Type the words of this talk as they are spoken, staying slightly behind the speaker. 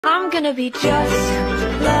I'm gonna be just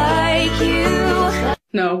like you.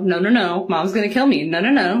 No, no, no, no. Mom's gonna kill me. No, no,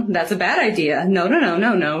 no. That's a bad idea. No, no, no,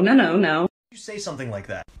 no, no, no, no, no. You say something like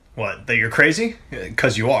that. What, that you're crazy?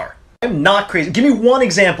 'Cause you are. I'm not crazy. Give me one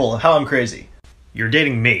example of how I'm crazy. You're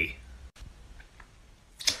dating me.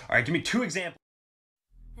 Alright, give me 2 examples.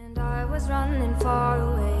 And I was running far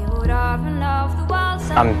away. Would I run off the walls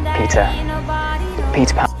I'm Peter.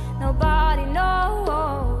 Peter Pan. Nobody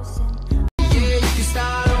knows. Yeah, you can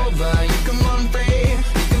start over, you can run free,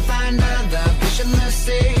 you can find other fish in the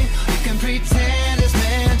sea, you can pretend it's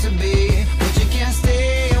meant to be, but you can't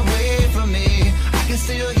stay away from me. I can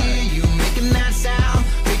still hear you making that sound,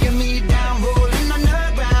 taking me down, rolling on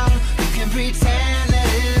the ground. You can pretend that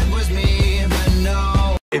it was me, but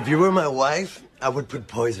no. If you were my wife, I would put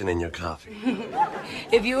poison in your coffee.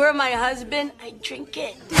 If you were my husband, I'd drink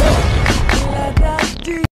it.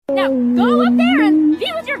 Now go up there and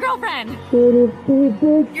be with your girlfriend. You're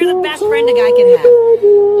the best friend a guy can have.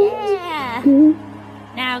 Yeah.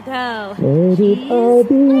 Now go.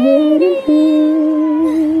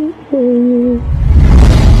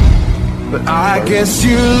 But I guess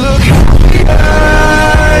you look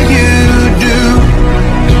happier, you do.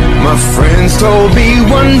 My friends told me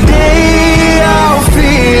one day I'll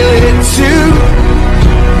feel it too.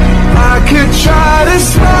 I could try to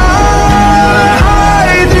smile,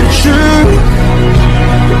 hide the truth.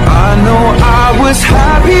 I know I was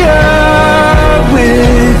happier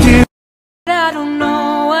with you. I don't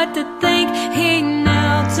know what to think. He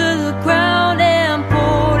knelt to the ground and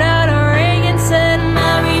pulled out a ring and said,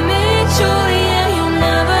 marry me, Julia. You'll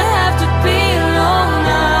never have to be alone.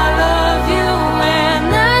 I love you, and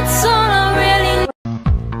that's all I really.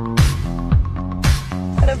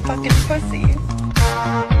 What a fucking pussy.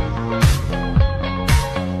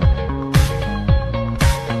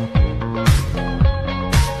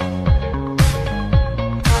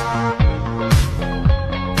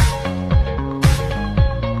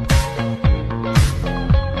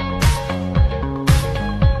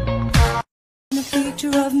 A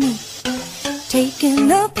picture of me,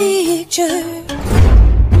 taking a picture.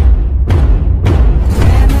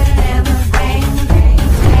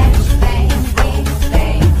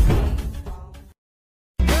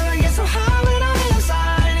 Girl, you're so high when I'm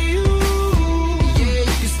inside of you. Yeah,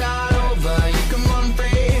 you can start over, you can run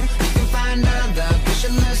free, you can find other fish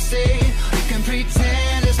in the sea, you can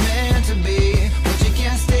pretend it's meant to be, but you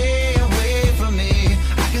can't stay away from me.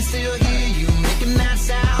 I can still hear you making that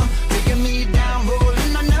sound, taking me down,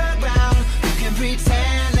 rolling on the ground. You can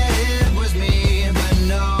pretend that it was me, but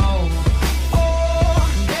no. Oh,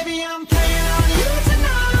 baby, I'm playing on you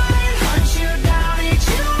tonight. Hunt you down, eat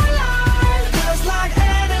you alive, just like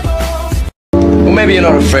animals. Well, maybe you're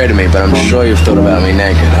not afraid of me, but I'm sure you've thought about me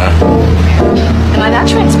naked, huh? Am I that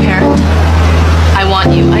transparent? I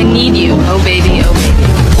want you. I need you. Oh baby, oh baby.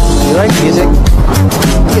 You like music?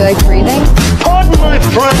 Do you like breathing? Pardon my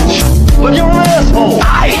French, but you're an asshole!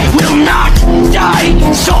 I will not die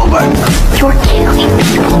sober! You're killing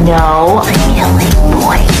people. No, I'm killing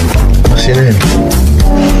boys. What's your name?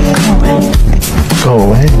 Go away. Go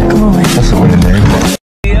away? Go away. That's a winning name.